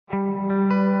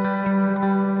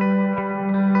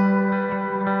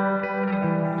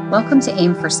Welcome to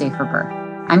Aim for Safer Birth.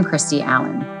 I'm Christie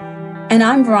Allen. And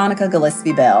I'm Veronica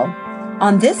Gillispie-Bell.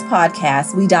 On this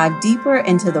podcast, we dive deeper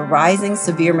into the rising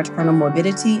severe maternal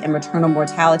morbidity and maternal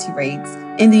mortality rates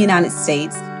in the United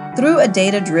States through a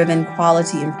data-driven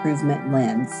quality improvement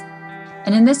lens.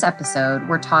 And in this episode,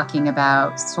 we're talking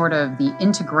about sort of the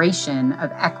integration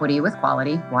of equity with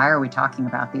quality. Why are we talking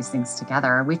about these things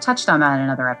together? We've touched on that in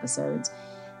other episodes.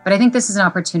 But I think this is an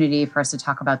opportunity for us to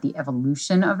talk about the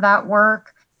evolution of that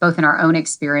work, both in our own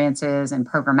experiences and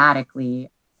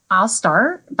programmatically. I'll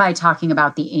start by talking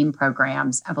about the AIM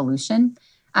program's evolution.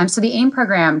 So the AIM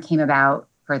program came about,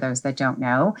 for those that don't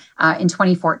know, in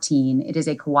 2014. It is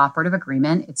a cooperative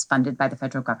agreement. It's funded by the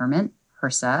federal government,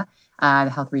 HRSA, the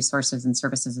Health Resources and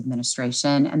Services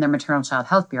Administration, and their Maternal Child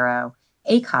Health Bureau.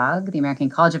 ACOG, the American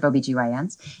College of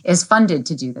OBGYNs, is funded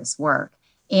to do this work.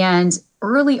 And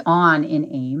early on in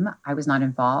AIM, I was not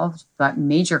involved, but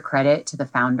major credit to the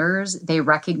founders. They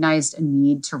recognized a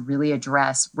need to really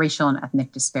address racial and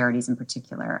ethnic disparities in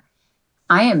particular.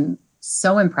 I am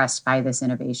so impressed by this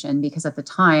innovation because at the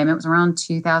time, it was around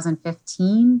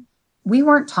 2015, we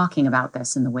weren't talking about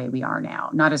this in the way we are now,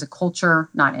 not as a culture,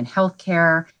 not in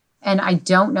healthcare. And I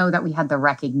don't know that we had the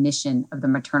recognition of the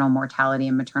maternal mortality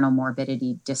and maternal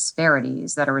morbidity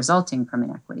disparities that are resulting from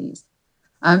inequities.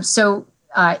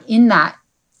 In that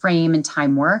frame and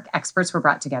time work, experts were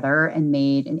brought together and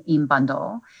made an AIM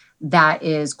bundle that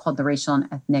is called the Racial and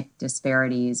Ethnic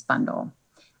Disparities Bundle.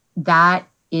 That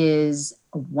is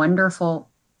a wonderful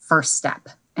first step.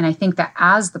 And I think that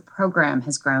as the program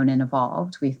has grown and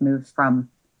evolved, we've moved from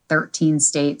 13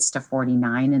 states to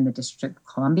 49 in the District of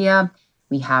Columbia.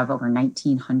 We have over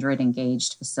 1,900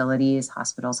 engaged facilities,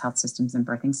 hospitals, health systems, and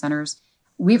birthing centers.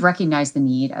 We've recognized the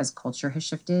need as culture has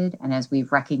shifted and as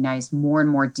we've recognized more and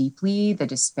more deeply the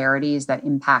disparities that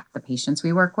impact the patients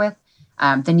we work with,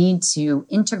 the need to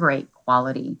integrate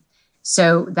quality.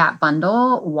 So that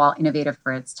bundle, while innovative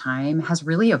for its time, has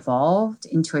really evolved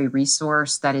into a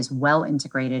resource that is well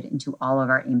integrated into all of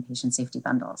our AIM patient safety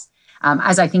bundles.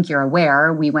 As I think you're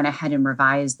aware, we went ahead and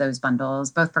revised those bundles,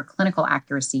 both for clinical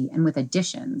accuracy and with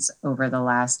additions over the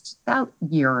last about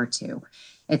year or two.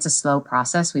 It's a slow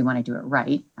process. We want to do it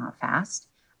right, not fast.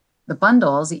 The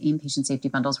bundles, the AIM patient safety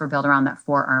bundles, were built around that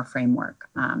 4R framework.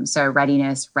 So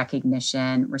readiness,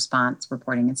 recognition, response,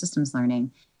 reporting, and systems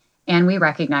learning. And we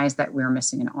recognized that we were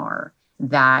missing an R,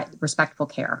 that respectful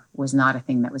care was not a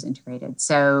thing that was integrated.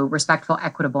 So respectful,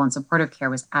 equitable, and supportive care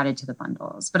was added to the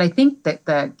bundles. But I think that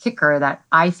the kicker that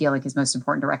I feel like is most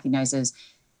important to recognize is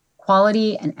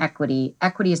quality and equity.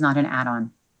 Equity is not an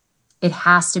add-on. It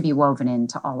has to be woven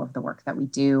into all of the work that we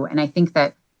do. And I think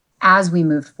that as we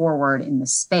move forward in the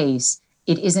space,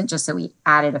 it isn't just that we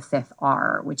added a fifth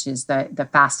R, which is the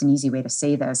fast and easy way to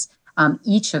say this.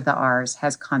 Each of the R's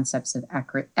has concepts of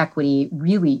equity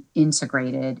really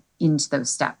integrated into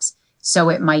those steps. So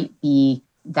it might be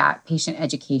that patient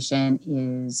education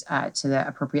is to the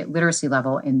appropriate literacy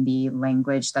level in the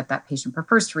language that that patient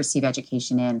prefers to receive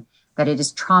education in, that it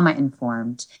is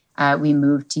trauma-informed. We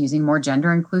moved to using more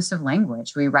gender-inclusive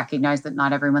language. We recognize that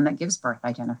not everyone that gives birth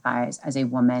identifies as a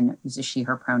woman, uses she,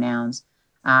 her pronouns,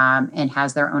 and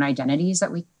has their own identities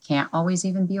that we can't always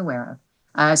even be aware of.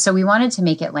 So we wanted to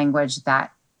make it language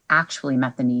that actually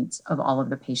met the needs of all of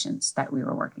the patients that we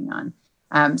were working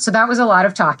on. So that was a lot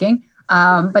of talking,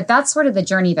 but that's sort of the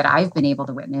journey that I've been able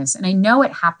to witness. And I know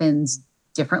it happens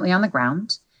differently on the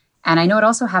ground. And I know it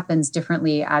also happens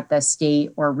differently at the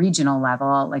state or regional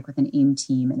level, like with an AIM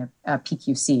team and a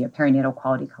PQC, a perinatal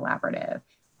quality collaborative.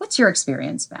 What's your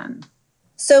experience been?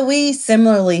 So we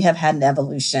similarly have had an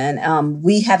evolution.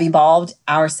 We have evolved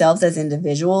ourselves as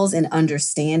individuals in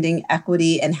understanding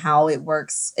equity and how it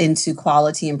works into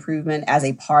quality improvement as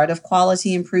a part of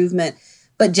quality improvement,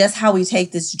 but just how we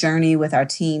take this journey with our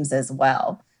teams as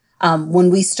well. When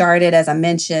we started, as I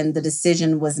mentioned, the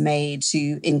decision was made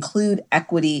to include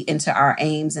equity into our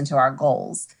aims, into our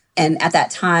goals. And at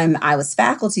that time, I was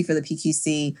faculty for the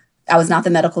PQC. I was not the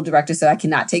medical director, so I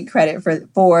cannot take credit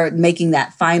for making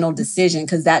that final decision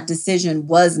because that decision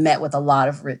was met with a lot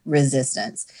of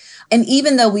resistance. And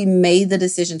even though we made the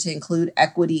decision to include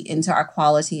equity into our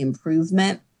quality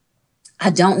improvement,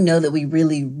 I don't know that we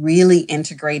really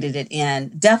integrated it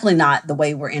in, definitely not the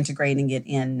way we're integrating it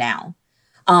in now.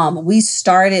 We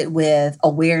started with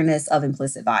awareness of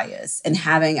implicit bias and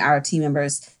having our team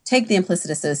members take the implicit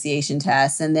association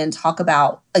test and then talk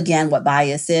about, again, what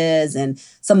bias is and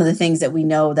some of the things that we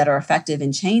know that are effective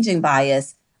in changing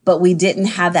bias. But we didn't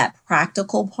have that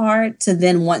practical part to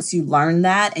then once you learn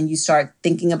that and you start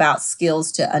thinking about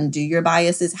skills to undo your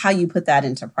biases, how you put that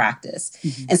into practice.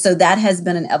 Mm-hmm. And so that has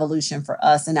been an evolution for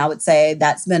us. And I would say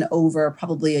that's been over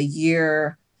probably a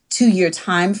year 2-year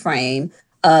time frame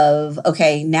of,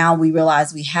 okay, now we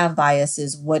realize we have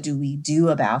biases. What do we do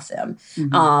about them?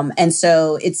 And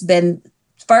so it's been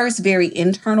first very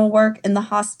internal work in the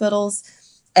hospitals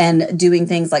and doing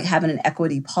things like having an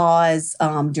equity pause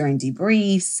during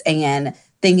debriefs and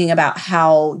thinking about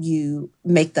how you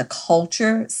make the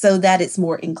culture so that it's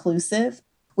more inclusive,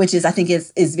 which is, I think,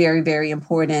 is very, very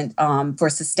important for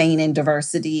sustaining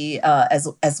diversity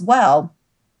as well.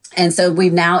 And so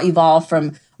we've now evolved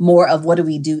from more of what do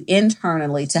we do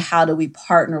internally to how do we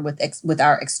partner with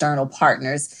our external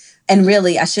partners. And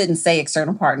really, I shouldn't say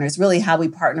external partners, really how we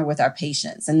partner with our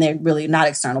patients. And they're really not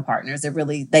external partners. They're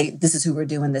really, this is who we're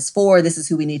doing this for. This is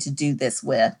who we need to do this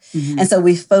with. And so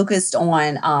we focused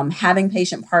on having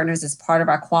patient partners as part of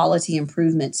our quality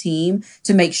improvement team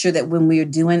to make sure that when we're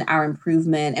doing our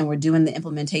improvement and we're doing the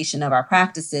implementation of our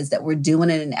practices, that we're doing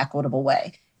it in an equitable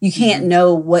way. You can't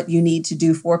know what you need to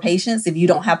do for patients if you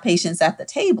don't have patients at the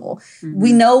table.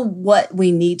 We know what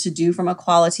we need to do from a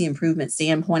quality improvement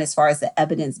standpoint as far as the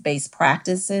evidence-based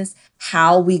practices,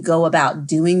 how we go about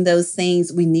doing those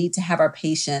things. We need to have our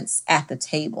patients at the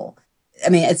table. I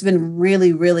mean, it's been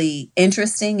really, really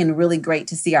interesting and really great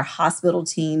to see our hospital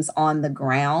teams on the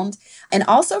ground. And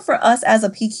also for us as a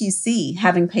PQC,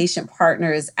 having patient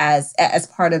partners as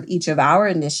part of each of our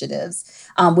initiatives,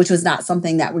 which was not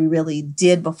something that we really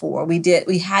did before.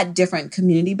 We had different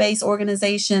community-based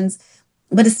organizations,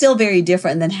 but it's still very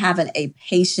different than having a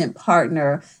patient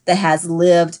partner that has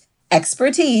lived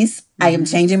expertise. I am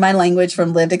changing my language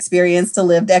from lived experience to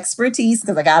lived expertise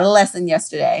because I got a lesson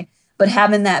yesterday. But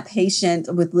having that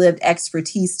patient with lived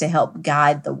expertise to help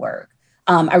guide the work.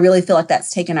 I really feel like that's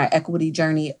taken our equity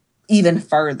journey even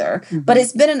further. But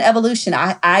it's been an evolution.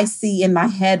 I see in my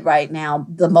head right now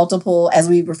the multiple, as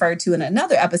we referred to in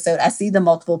another episode, I see the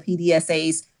multiple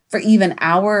PDSAs for even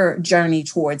our journey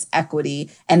towards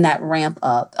equity and that ramp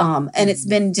up. And it's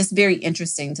been just very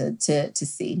interesting to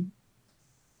see.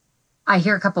 I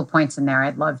hear a couple points in there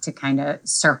I'd love to kind of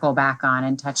circle back on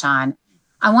and touch on.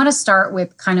 I want to start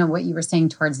with kind of what you were saying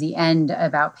towards the end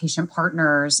about patient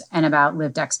partners and about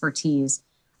lived expertise.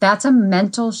 That's a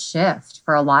mental shift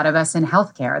for a lot of us in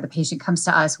healthcare. The patient comes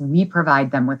to us, we provide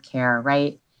them with care,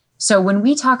 right? So when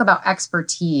we talk about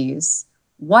expertise,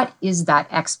 what is that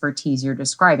expertise you're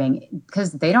describing?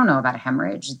 Because they don't know about a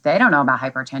hemorrhage. They don't know about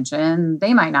hypertension.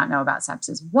 They might not know about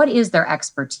sepsis. What is their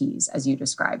expertise as you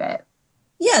describe it?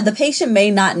 Yeah, the patient may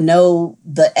not know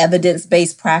the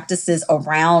evidence-based practices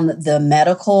around the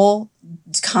medical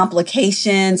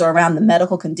complications or around the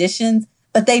medical conditions,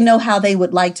 but they know how they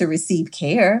would like to receive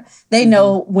care. They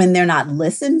know when they're not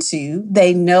listened to.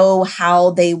 They know how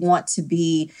they want to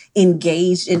be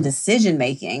engaged in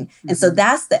decision-making. And so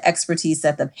that's the expertise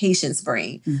that the patients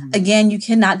bring. Again, you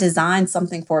cannot design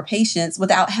something for patients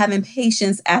without having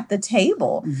patients at the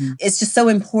table. It's just so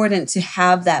important to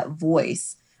have that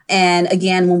voice. And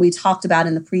again, when we talked about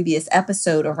in the previous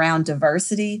episode around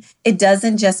diversity, it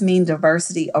doesn't just mean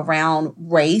diversity around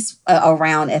race,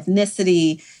 around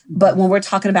ethnicity, but when we're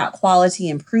talking about quality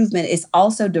improvement, it's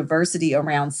also diversity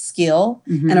around skill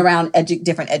and around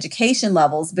different education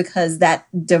levels, because that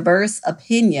diverse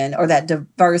opinion or that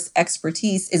diverse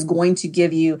expertise is going to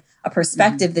give you a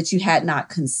perspective that you had not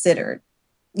considered.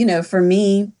 You know, for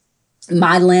me,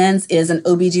 my lens is an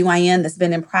OBGYN that's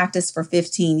been in practice for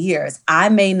 15 years. I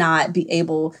may not be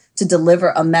able to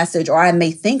deliver a message, or I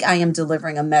may think I am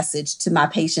delivering a message to my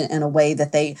patient in a way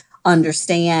that they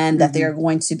understand, that they're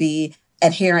going to be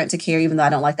adherent to care, even though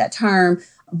I don't like that term.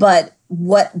 But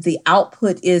what the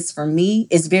output is for me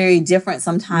is very different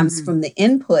sometimes from the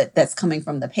input that's coming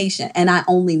from the patient. And I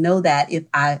only know that if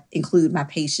I include my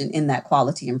patient in that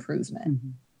quality improvement.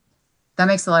 That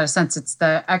makes a lot of sense. It's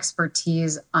the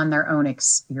expertise on their own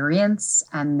experience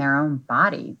and their own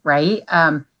body, right?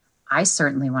 I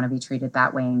certainly want to be treated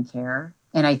that way in care.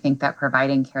 And I think that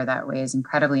providing care that way is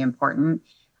incredibly important.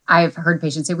 I've heard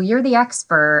patients say, well, you're the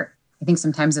expert. I think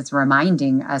sometimes it's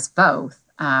reminding us both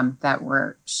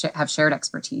that have shared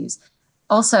expertise.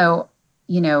 Also,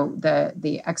 you know,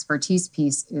 the expertise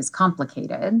piece is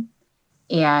complicated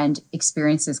and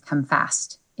experiences come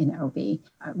fast in OB.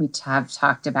 We have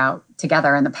talked about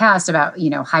together in the past about, you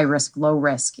know, high risk, low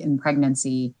risk in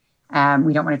pregnancy.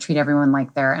 We don't want to treat everyone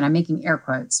like they're, and I'm making air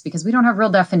quotes because we don't have real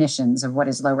definitions of what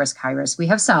is low risk, high risk. We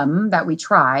have some that we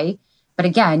try, but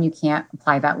again, you can't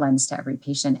apply that lens to every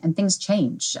patient, and things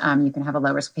change. You can have a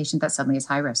low risk patient that suddenly is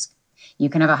high risk. You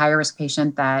can have a higher risk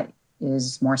patient that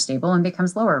is more stable and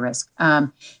becomes lower risk.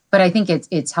 But I think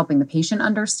it's helping the patient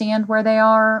understand where they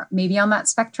are maybe on that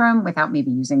spectrum without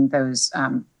maybe using those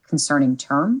concerning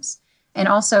terms. And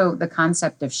also the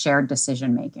concept of shared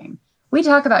decision-making. We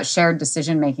talk about shared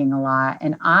decision making a lot,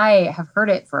 and I have heard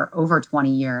it for over 20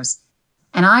 years.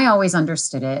 And I always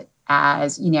understood it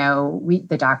as,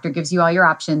 the doctor gives you all your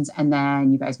options and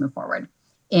then you guys move forward.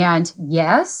 And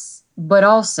yes, but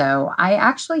also I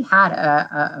actually had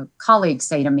a colleague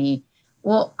say to me,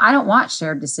 well, I don't want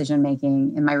shared decision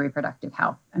making in my reproductive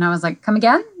health. And I was like, come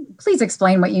again? Please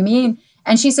explain what you mean.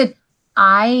 And she said,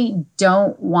 I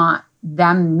don't want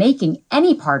them making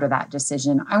any part of that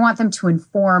decision. I want them to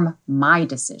inform my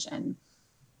decision.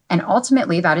 And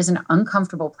ultimately, that is an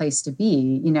uncomfortable place to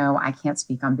be. I can't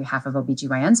speak on behalf of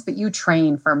OBGYNs, but you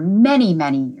train for many,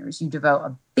 many years. You devote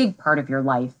a big part of your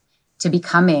life to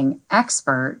becoming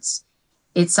experts.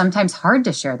 It's sometimes hard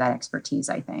to share that expertise,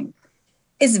 I think.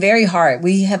 It's very hard.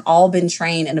 We have all been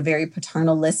trained in a very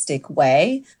paternalistic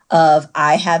way of,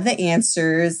 I have the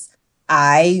answers,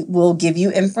 I will give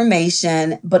you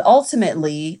information, but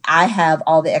ultimately I have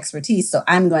all the expertise, so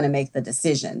I'm going to make the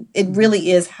decision. It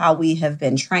really is how we have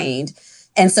been trained.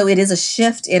 And so it is a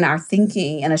shift in our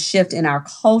thinking and a shift in our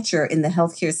culture in the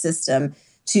healthcare system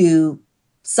to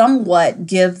somewhat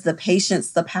give the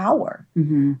patients the power.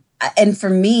 Mm-hmm. And for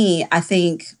me, I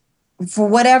think for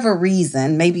whatever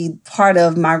reason, maybe part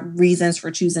of my reasons for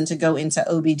choosing to go into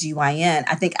OBGYN,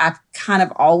 I think I've kind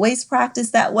of always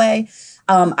practiced that way.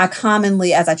 I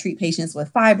commonly, as I treat patients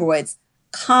with fibroids,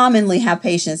 commonly have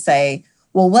patients say,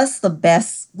 well, what's the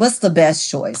best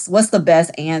choice? What's the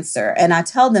best answer? And I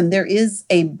tell them there is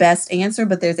a best answer,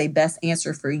 but there's a best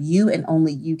answer for you, and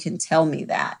only you can tell me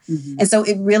that. Mm-hmm. And so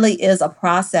it really is a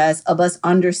process of us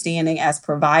understanding as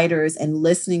providers and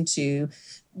listening to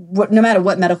no matter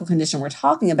what medical condition we're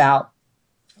talking about,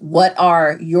 what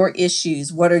are your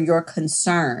issues? What are your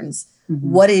concerns?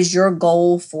 Mm-hmm. What is your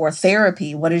goal for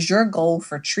therapy? What is your goal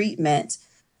for treatment?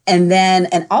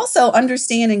 And also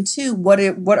understanding too, what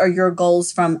are your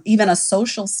goals from even a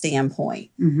social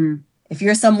standpoint? Mm-hmm. If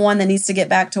you're someone that needs to get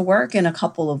back to work in a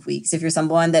couple of weeks, if you're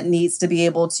someone that needs to be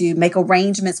able to make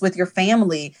arrangements with your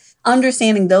family,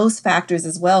 understanding those factors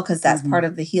as well, because that's part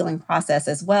of the healing process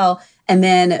as well. And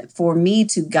then for me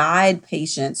to guide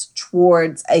patients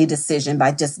towards a decision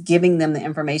by just giving them the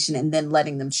information and then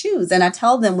letting them choose. And I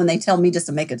tell them when they tell me just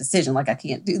to make a decision, like I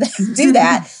can't do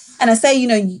that. And I say,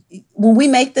 when we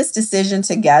make this decision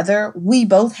together, we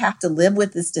both have to live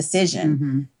with this decision.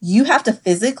 Mm-hmm. You have to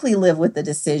physically live with the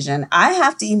decision. I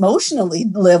have to emotionally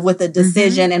live with the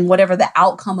decision and whatever the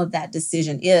outcome of that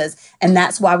decision is. And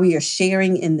that's why we are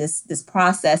sharing in this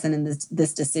process and in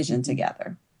this decision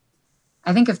together.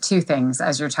 I think of two things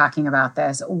as you're talking about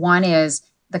this. One is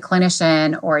the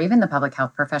clinician or even the public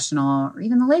health professional or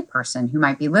even the layperson who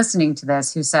might be listening to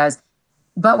this who says,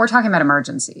 but we're talking about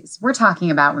emergencies. We're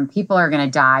talking about when people are going to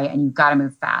die and you've got to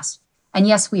move fast. And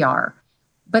yes, we are.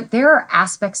 But there are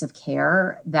aspects of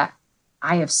care that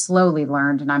I have slowly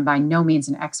learned, and I'm by no means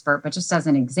an expert, but just as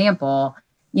an example,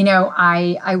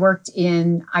 I worked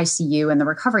in ICU in the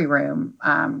recovery room.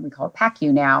 We call it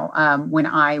PACU now, when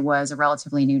I was a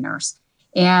relatively new nurse.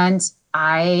 And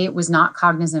I was not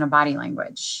cognizant of body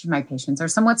language. My patients are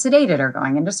somewhat sedated or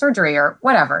going into surgery or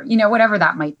whatever, whatever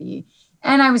that might be.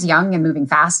 And I was young and moving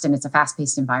fast, and it's a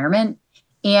fast-paced environment.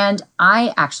 And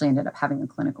I actually ended up having a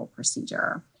clinical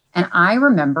procedure. And I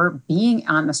remember being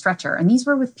on the stretcher, and these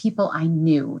were with people I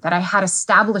knew that I had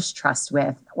established trust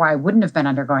with, or I wouldn't have been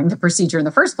undergoing the procedure in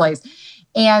the first place.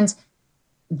 And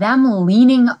them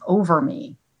leaning over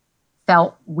me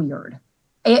felt weird.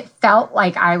 It felt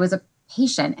like I was a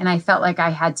patient, and I felt like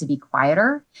I had to be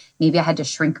quieter. Maybe I had to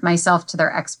shrink myself to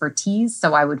their expertise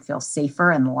so I would feel safer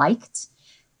and liked.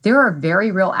 There are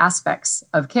very real aspects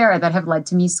of care that have led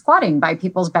to me squatting by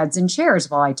people's beds and chairs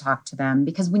while I talk to them.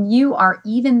 Because when you are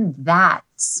even that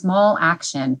small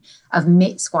action of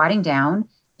squatting down,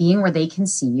 being where they can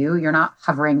see you, you're not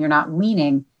hovering, you're not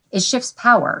leaning, it shifts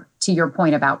power, to your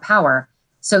point about power.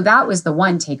 So that was the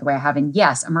one takeaway I have. And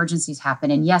yes, emergencies happen.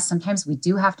 And yes, sometimes we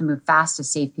do have to move fast to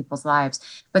save people's lives.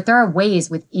 But there are ways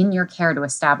within your care to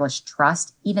establish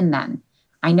trust even then.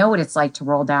 I know what it's like to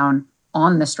roll down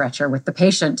on the stretcher with the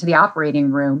patient to the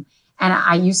operating room. And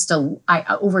I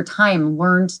over time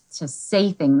learned to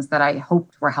say things that I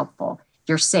hoped were helpful.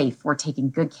 You're safe. We're taking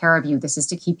good care of you. This is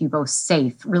to keep you both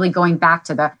safe. Really going back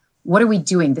to what are we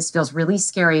doing? This feels really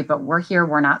scary, but we're here.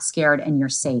 We're not scared, and you're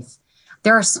safe.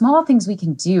 There are small things we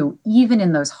can do, even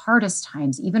in those hardest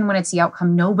times, even when it's the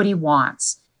outcome nobody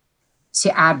wants,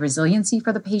 to add resiliency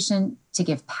for the patient, to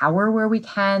give power where we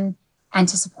can, and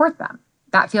to support them.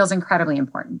 That feels incredibly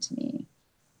important to me.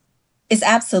 It's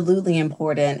absolutely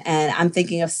important. And I'm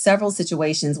thinking of several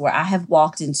situations where I have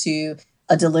walked into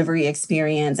a delivery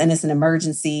experience and it's an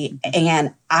emergency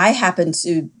and I happen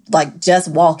to just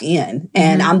walk in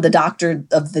and I'm the doctor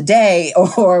of the day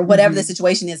or whatever the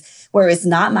situation is, where it's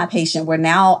not my patient, where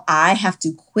now I have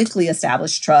to quickly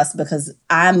establish trust because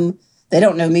they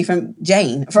don't know me from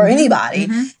Jane, for anybody.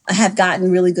 I have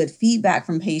gotten really good feedback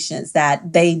from patients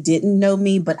that they didn't know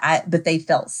me, but they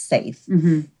felt safe.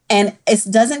 And it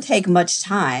doesn't take much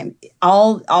time.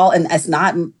 And it's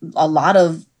not a lot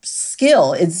of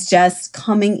skill. It's just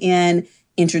coming in,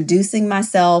 introducing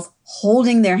myself,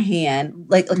 holding their hand,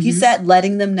 like you said,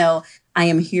 letting them know I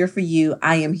am here for you.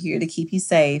 I am here to keep you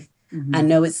safe. I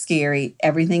know it's scary.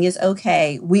 Everything is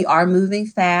okay. We are moving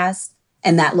fast.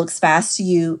 And that looks fast to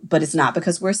you, but it's not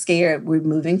because we're scared. We're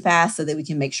moving fast so that we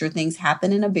can make sure things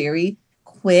happen in a very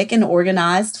quick and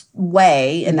organized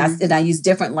way. And and I use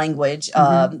different language,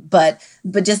 but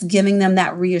just giving them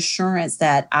that reassurance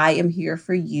that I am here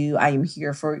for you. I am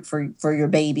here for your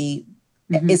baby.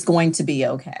 It's going to be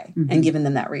okay. And giving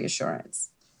them that reassurance.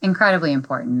 Incredibly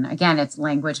important. Again, it's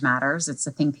language matters. It's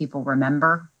the thing people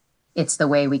remember. It's the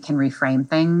way we can reframe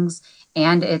things.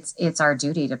 And it's our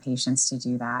duty to patients to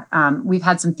do that. We've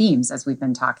had some themes as we've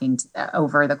been talking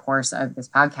over the course of this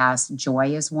podcast.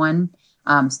 Joy is one.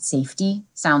 Safety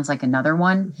sounds like another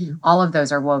one. All of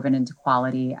those are woven into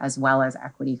quality as well as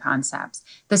equity concepts.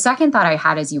 The second thought I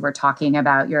had as you were talking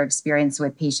about your experience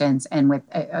with patients and with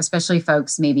especially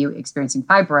folks maybe experiencing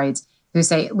fibroids who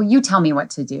say, well, you tell me what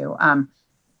to do.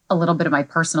 A little bit of my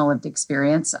personal lived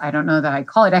experience. I don't know that I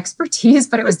call it expertise,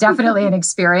 but it was definitely an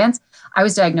experience. I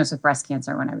was diagnosed with breast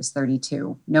cancer when I was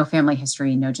 32. No family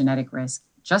history, no genetic risk,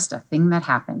 just a thing that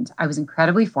happened. I was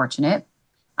incredibly fortunate.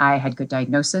 I had good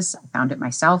diagnosis. I found it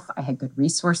myself. I had good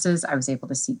resources. I was able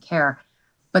to seek care.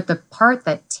 But the part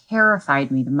that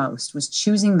terrified me the most was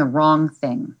choosing the wrong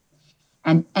thing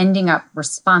and ending up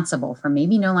responsible for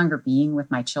maybe no longer being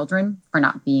with my children, for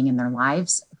not being in their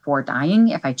lives, for dying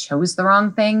if I chose the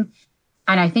wrong thing.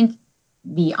 And I think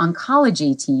the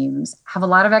oncology teams have a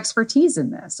lot of expertise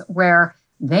in this, where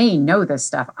they know this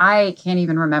stuff. I can't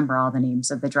even remember all the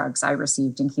names of the drugs I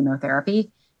received in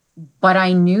chemotherapy, but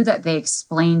I knew that they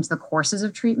explained the courses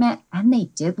of treatment and they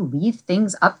did leave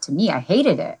things up to me. I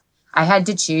hated it. I had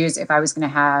to choose if I was going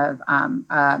to have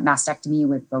a mastectomy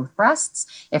with both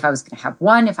breasts, if I was going to have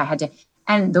one, if I had to.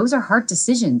 And those are hard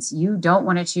decisions. You don't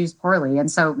want to choose poorly. And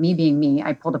so me being me,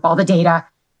 I pulled up all the data,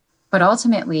 but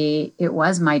ultimately it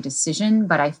was my decision,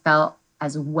 but I felt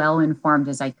as well informed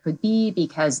as I could be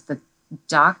because the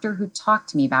doctor who talked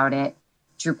to me about it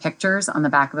drew pictures on the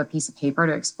back of a piece of paper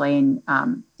to explain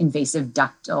invasive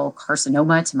ductal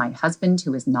carcinoma to my husband,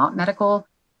 who is not medical.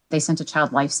 They sent a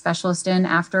child life specialist in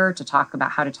after to talk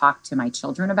about how to talk to my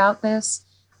children about this.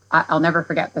 I'll never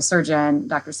forget the surgeon,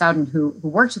 Dr. Sowden, who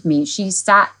worked with me. She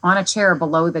sat on a chair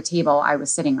below the table I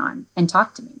was sitting on and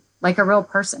talked to me like a real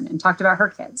person and talked about her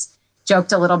kids.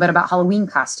 Joked a little bit about Halloween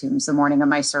costumes the morning of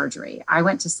my surgery. I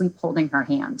went to sleep holding her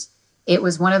hand. It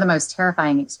was one of the most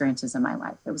terrifying experiences of my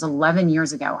life. It was 11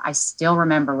 years ago. I still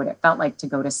remember what it felt like to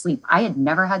go to sleep. I had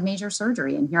never had major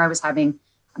surgery, and here I was having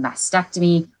a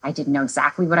mastectomy. I didn't know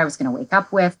exactly what I was going to wake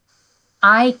up with.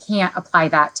 I can't apply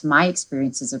that to my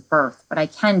experiences of birth, but I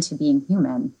can to being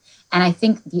human. And I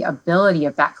think the ability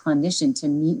of that clinician to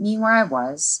meet me where I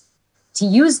was, to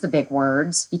use the big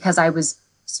words because I was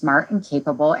smart and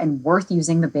capable and worth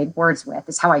using the big words with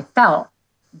is how I felt,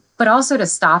 but also to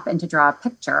stop and to draw a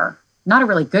picture, not a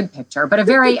really good picture, but a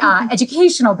very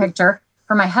educational picture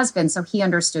for my husband so he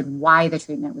understood why the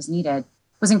treatment was needed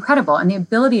was incredible. And the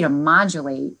ability to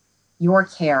modulate your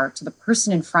care to the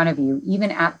person in front of you,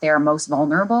 even at their most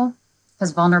vulnerable,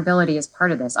 because vulnerability is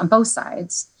part of this on both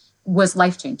sides, was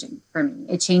life-changing for me.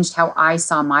 It changed how I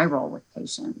saw my role with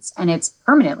patients, and it's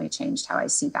permanently changed how I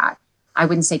see that. I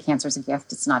wouldn't say cancer is a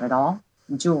gift. It's not at all.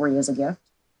 Jewelry is a gift.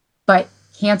 But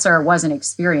cancer was an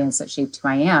experience that shaped who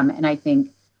I am. And I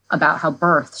think about how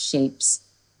birth shapes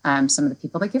some of the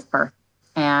people that give birth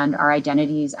and our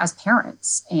identities as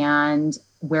parents and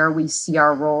where we see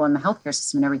our role in the healthcare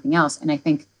system and everything else. And I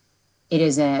think it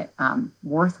is a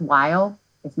worthwhile,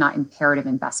 if not imperative,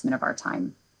 investment of our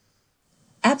time.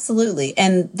 Absolutely.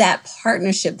 And that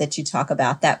partnership that you talk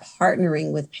about, that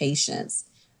partnering with patients,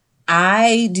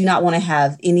 I do not want to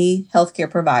have any healthcare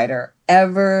provider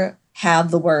ever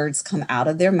have the words come out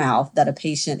of their mouth that a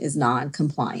patient is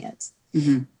non-compliant.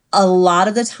 Mm-hmm. A lot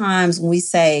of the times when we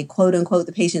say, quote unquote,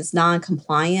 the patient's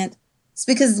non-compliant, it's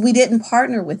because we didn't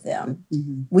partner with them.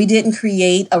 Mm-hmm. We didn't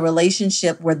create a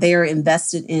relationship where they're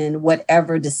invested in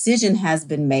whatever decision has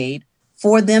been made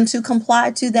for them to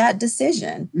comply to that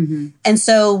decision. Mm-hmm. And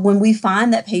so when we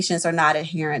find that patients are not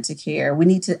adherent to care, we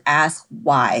need to ask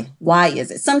why. Why is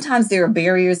it? Sometimes there are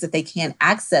barriers that they can't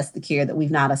access the care that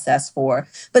we've not assessed for,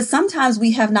 but sometimes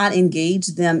we have not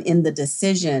engaged them in the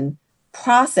decision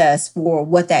process for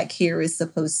what that care is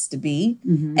supposed to be.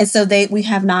 Mm-hmm. And so we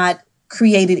have not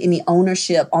created any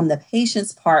ownership on the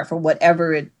patient's part for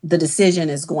whatever the decision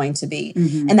is going to be.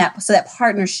 Mm-hmm. And that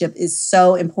partnership is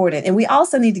so important. And we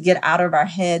also need to get out of our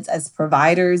heads as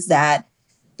providers that,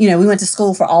 we went to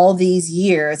school for all these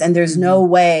years, and there's no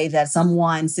way that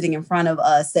someone sitting in front of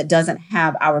us that doesn't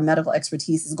have our medical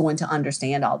expertise is going to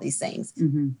understand all these things.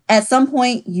 Mm-hmm. At some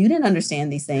point, you didn't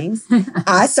understand these things.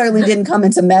 I certainly didn't come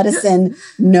into medicine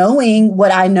knowing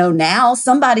what I know now.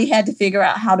 Somebody had to figure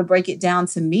out how to break it down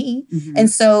to me. Mm-hmm.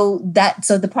 And so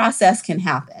the process can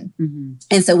happen. Mm-hmm.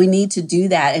 And so we need to do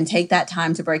that and take that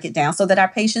time to break it down so that our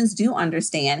patients do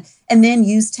understand, and then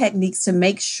use techniques to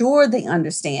make sure they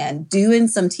understand, doing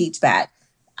some teach back.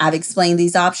 I've explained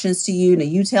these options to you. Now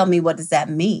you tell me, what does that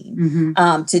mean?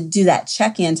 Mm-hmm. To do that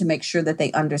check-in to make sure that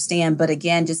they understand. But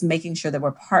again, just making sure that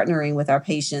we're partnering with our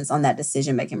patients on that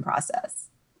decision-making process.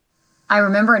 I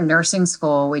remember in nursing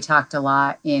school, we talked a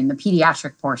lot in the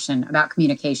pediatric portion about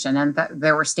communication, and that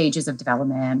there were stages of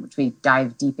development, which we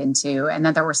dived deep into, and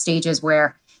that there were stages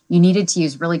where you needed to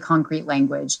use really concrete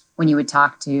language when you would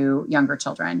talk to younger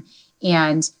children.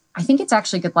 And I think it's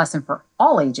actually a good lesson for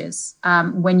all ages.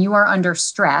 When you are under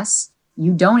stress,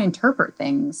 you don't interpret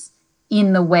things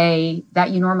in the way that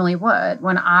you normally would.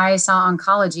 When I saw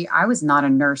oncology, I was not a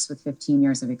nurse with 15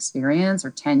 years of experience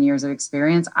or 10 years of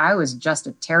experience. I was just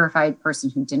a terrified person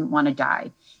who didn't want to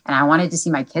die. And I wanted to see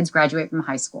my kids graduate from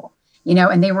high school,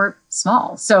 and they were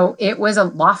small. So it was a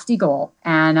lofty goal.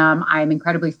 And I'm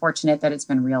incredibly fortunate that it's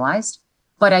been realized.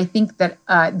 But I think that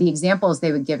the examples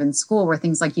they would give in school were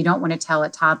things like, you don't want to tell a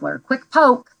toddler, quick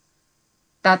poke.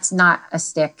 That's not a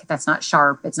stick. That's not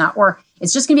sharp. Or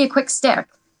it's just going to be a quick stick.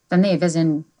 Then they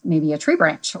envision maybe a tree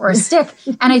branch or a stick.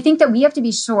 And I think that we have to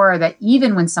be sure that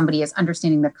even when somebody is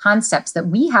understanding the concepts, that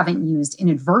we haven't used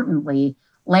inadvertently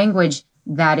language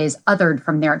that is othered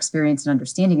from their experience and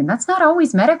understanding. And that's not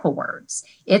always medical words.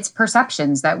 It's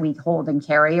perceptions that we hold and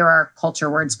carry, or our culture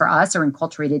words for us, are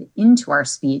enculturated into our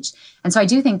speech. And so I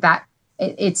do think that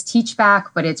it's teach back,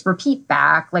 but it's repeat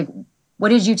back. Like, what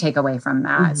did you take away from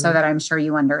that? Mm-hmm. So that I'm sure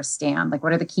you understand, like,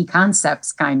 what are the key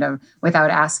concepts, kind of,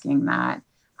 without asking that.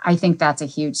 I think that's a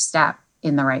huge step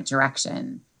in the right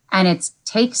direction. And it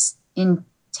takes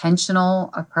intentional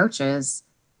approaches,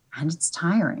 and it's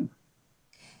tiring.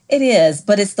 It is,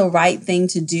 but it's the right thing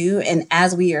to do. And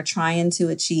as we are trying to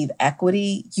achieve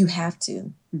equity, you have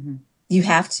to. Mm-hmm. You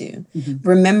have to. Mm-hmm.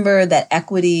 Remember that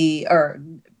equity, or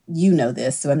you know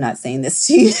this, so I'm not saying this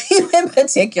to you in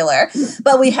particular,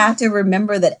 but we have to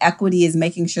remember that equity is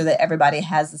making sure that everybody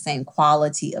has the same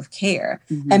quality of care.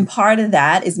 Mm-hmm. And part of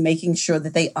that is making sure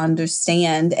that they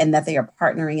understand and that they are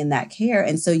partnering in that care.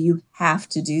 And so you have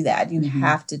to do that. You mm-hmm.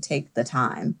 have to take the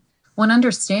time. Well,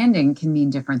 understanding can mean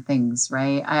different things,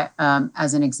 right?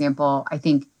 As an example, I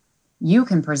think you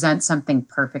can present something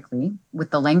perfectly with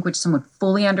the language someone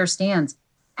fully understands,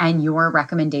 and your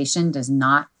recommendation does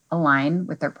not align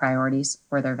with their priorities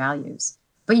or their values.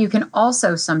 But you can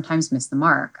also sometimes miss the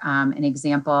mark. An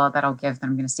example that I'll give that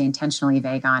I'm going to stay intentionally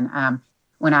vague on.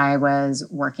 When I was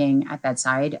working at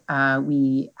bedside,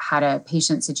 we had a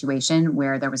patient situation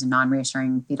where there was a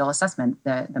non-reassuring fetal assessment.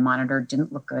 The monitor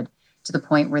didn't look good, to the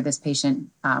point where this patient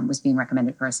was being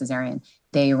recommended for a cesarean.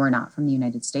 They were not from the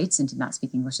United States and did not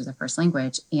speak English as a first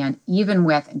language. And even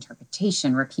with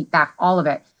interpretation, repeat back, all of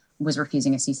it, was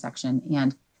refusing a C-section.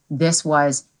 And this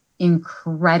was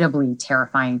incredibly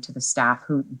terrifying to the staff,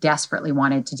 who desperately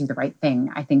wanted to do the right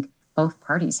thing. I think both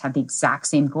parties had the exact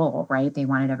same goal, right? They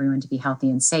wanted everyone to be healthy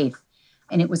and safe.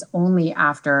 And it was only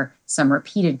after some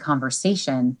repeated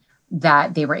conversation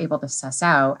that they were able to suss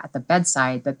out at the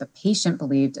bedside that the patient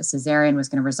believed a cesarean was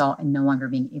going to result in no longer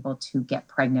being able to get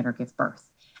pregnant or give birth.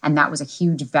 And that was a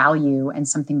huge value and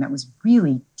something that was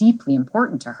really deeply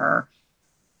important to her.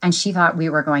 And she thought we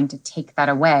were going to take that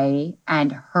away.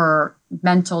 And her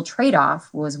mental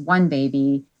trade-off was one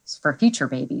baby for future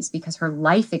babies, because her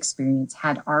life experience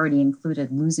had already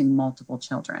included losing multiple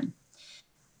children.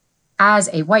 As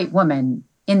a white woman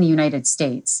in the United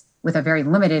States, with a very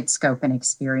limited scope and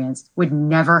experience, would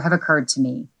never have occurred to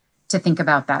me to think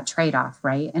about that trade-off,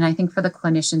 right? And I think for the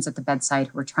clinicians at the bedside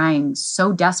who were trying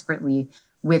so desperately,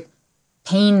 with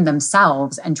pain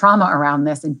themselves and trauma around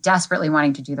this, and desperately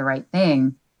wanting to do the right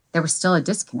thing, there was still a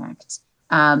disconnect.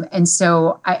 And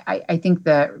so I think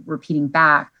the repeating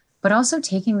back, but also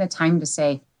taking the time to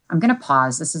say, I'm going to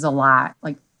pause. This is a lot.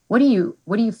 Like, what are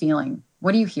you feeling?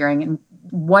 What are you hearing? And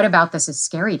what about this is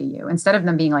scary to you? Instead of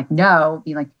them being like, no,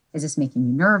 be like, is this making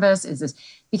you nervous? Is this,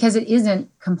 because it isn't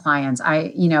compliance.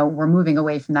 We're moving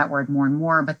away from that word more and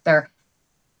more, but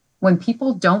when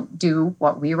people don't do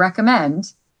what we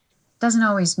recommend, doesn't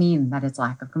always mean that it's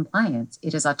lack of compliance.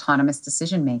 It is autonomous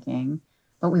decision-making,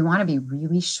 but we want to be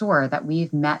really sure that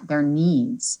we've met their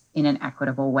needs in an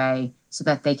equitable way so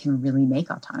that they can really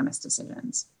make autonomous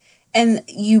decisions. And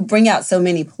you bring out so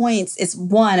many points. It's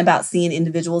one about seeing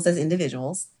individuals as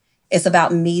individuals. It's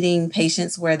about meeting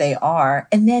patients where they are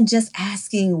and then just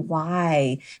asking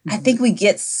why. Mm-hmm. I think we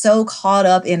get so caught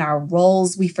up in our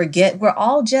roles. We forget we're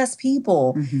all just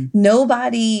people. Mm-hmm.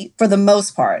 Nobody, for the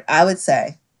most part, I would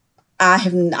say, I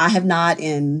have not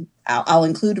I'll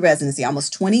include residency,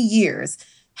 almost 20 years,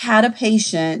 had a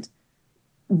patient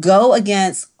go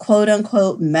against quote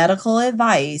unquote medical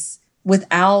advice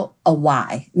without a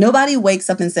why. Nobody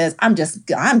wakes up and says, I'm just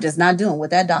not doing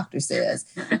what that doctor says.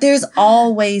 There's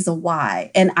always a why.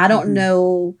 And I don't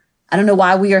know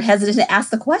why we are hesitant to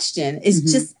ask the question. It's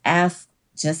just ask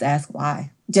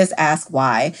why. Just ask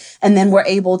why. And then we're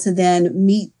able to then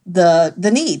meet the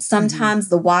needs. Sometimes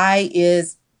the why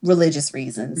is religious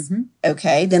reasons.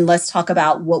 Okay. Then let's talk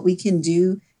about what we can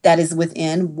do that is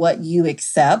within what you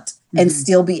accept and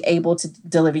still be able to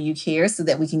deliver you care so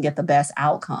that we can get the best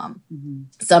outcome.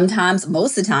 Sometimes,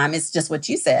 most of the time, it's just what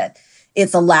you said.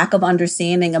 It's a lack of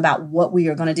understanding about what we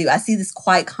are going to do. I see this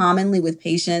quite commonly with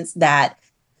patients that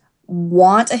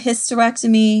want a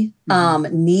hysterectomy,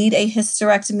 need a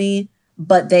hysterectomy,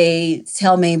 but they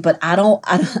tell me, but I don't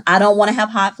want to have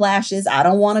hot flashes. I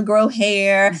don't want to grow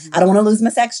hair. I don't want to lose my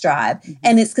sex drive.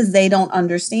 And it's because they don't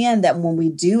understand that when we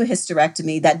do a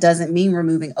hysterectomy, that doesn't mean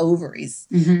removing ovaries,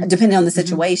 depending on the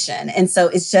situation. And so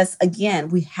it's just, again,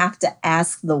 we have to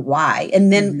ask the why.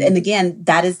 And then, and again,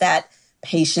 that is that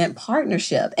patient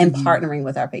partnership and partnering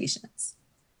with our patients.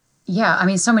 Yeah. I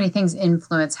mean, so many things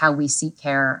influence how we seek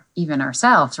care, even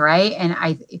ourselves, right? And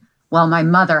my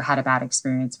mother had a bad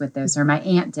experience with this, or my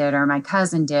aunt did, or my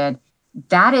cousin did.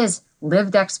 That is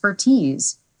lived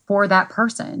expertise for that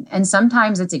person. And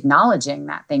sometimes it's acknowledging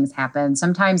that things happen.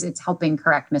 Sometimes it's helping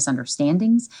correct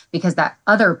misunderstandings because that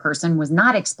other person was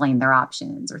not explained their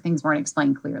options or things weren't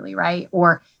explained clearly, right?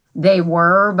 Or they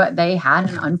were, but they had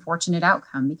an unfortunate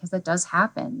outcome because it does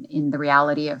happen in the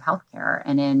reality of healthcare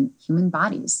and in human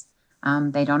bodies.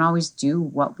 They don't always do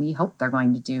what we hope they're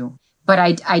going to do. But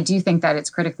I do think that it's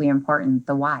critically important,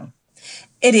 the why.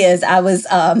 It is. I was,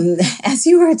 as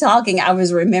you were talking, I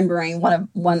was remembering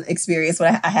one experience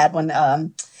I had when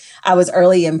I was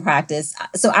early in practice.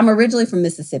 So I'm originally from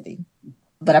Mississippi,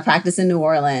 but I practice in New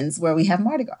Orleans where we have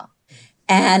Mardi Gras.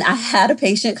 And I had a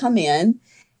patient come in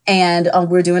and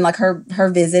we're doing like her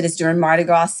visit. It's during Mardi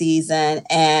Gras season.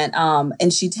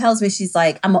 And she tells me, she's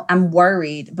like, I'm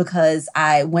worried because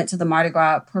I went to the Mardi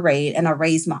Gras parade and I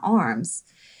raised my arms.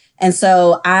 And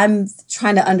so I'm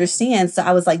trying to understand. So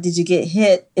I was like, did you get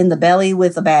hit in the belly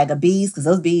with a bag of bees? Because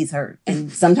those bees hurt.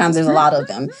 And sometimes there's a lot of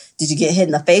them. Did you get hit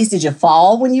in the face? Did you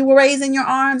fall when you were raising your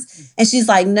arms? And she's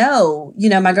like, no.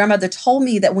 My grandmother told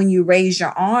me that when you raise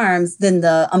your arms, then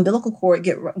the umbilical cord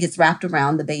gets wrapped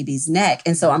around the baby's neck.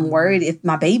 And so I'm worried if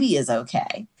my baby is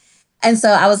okay. And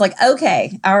so I was like,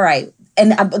 okay, all right.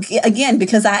 And again,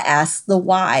 because I asked the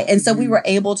why. And so we were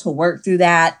able to work through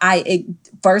that. I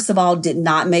first of all, did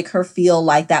not make her feel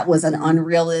like that was an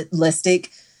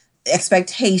unrealistic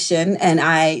expectation. And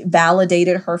I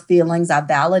validated her feelings. I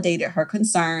validated her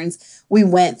concerns. We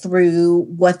went through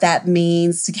what that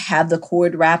means to have the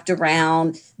cord wrapped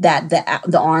around, that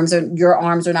your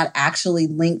arms are not actually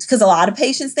linked. Because a lot of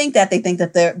patients think that. They think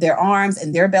that their arms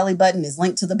and their belly button is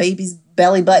linked to the baby's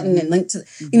belly button and linked to,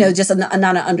 just not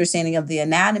an understanding of the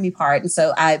anatomy part. And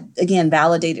so I, again,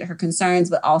 validated her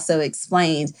concerns, but also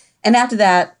explained. And after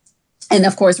that, and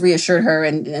of course, reassured her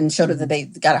and showed her the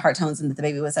baby, got her heart tones and that the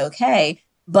baby was okay.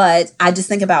 But I just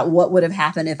think about what would have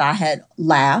happened if I had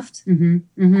laughed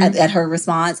at her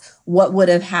response. What would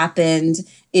have happened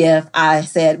if I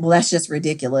said, well, that's just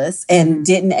ridiculous and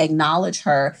didn't acknowledge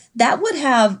her? That would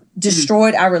have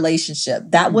destroyed our relationship.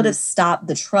 That would have stopped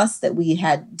the trust that we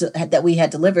had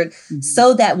delivered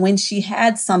so that when she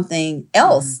had something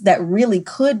else that really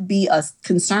could be a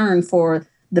concern for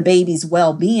the baby's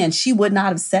well-being, she would not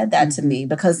have said that to me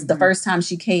because the first time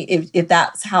she came, if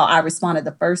that's how I responded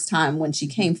the first time when she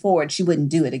came forward, she wouldn't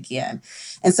do it again.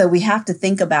 And so we have to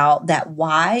think about that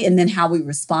why and then how we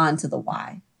respond to the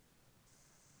why.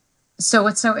 So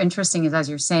what's so interesting is as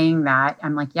you're saying that,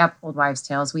 I'm like, yep, old wives'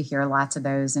 tales. We hear lots of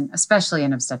those, and especially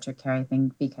in obstetric care, I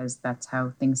think, because that's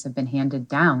how things have been handed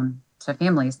down to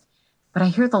families. But I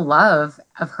hear the love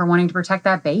of her wanting to protect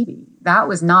that baby. That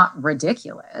was not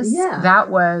ridiculous. Yeah. That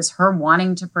was her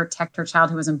wanting to protect her child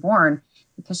who wasn't born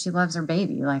because she loves her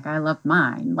baby like I love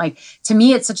mine. Like, to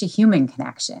me, it's such a human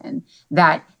connection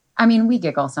that, I mean, we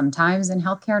giggle sometimes in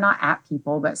healthcare, not at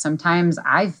people, but sometimes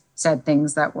I've said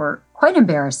things that were quite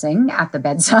embarrassing at the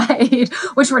bedside,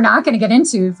 which we're not going to get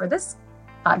into for this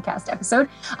podcast episode.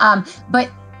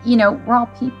 But, we're all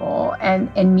people,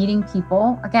 and meeting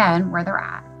people, again, where they're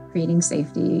at, creating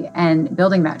safety and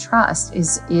building that trust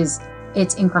it's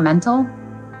incremental,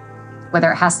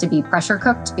 whether it has to be pressure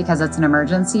cooked because it's an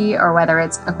emergency or whether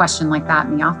it's a question like that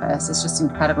in the office. It's just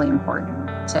incredibly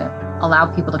important to allow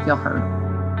people to feel heard.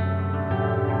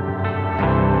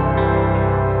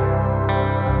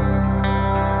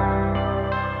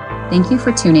 Thank you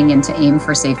for tuning in to Aim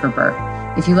for Safer Birth.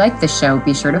 If you like this show,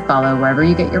 be sure to follow wherever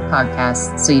you get your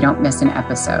podcasts so you don't miss an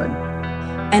episode.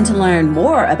 And to learn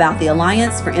more about the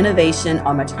Alliance for Innovation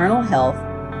on Maternal Health,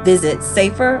 visit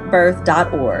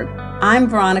saferbirth.org. I'm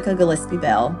Veronica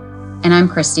Gillispie-Bell. And I'm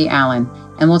Christy Allen,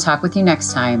 and we'll talk with you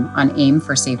next time on Aim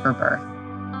for Safer Birth.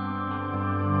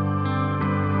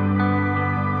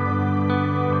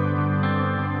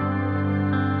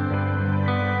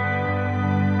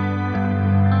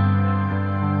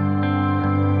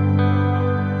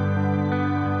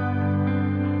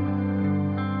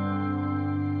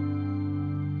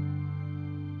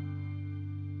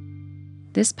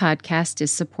 This podcast is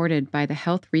supported by the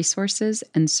Health Resources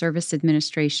and Service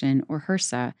Administration, or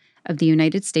HRSA, of the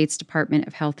United States Department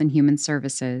of Health and Human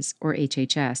Services, or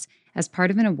HHS, as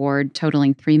part of an award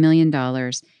totaling $3 million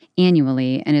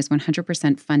annually and is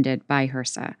 100% funded by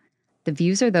HRSA. The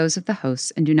views are those of the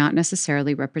hosts and do not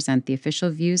necessarily represent the official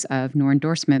views of nor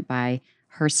endorsement by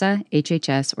HRSA,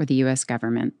 HHS, or the U.S.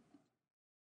 government.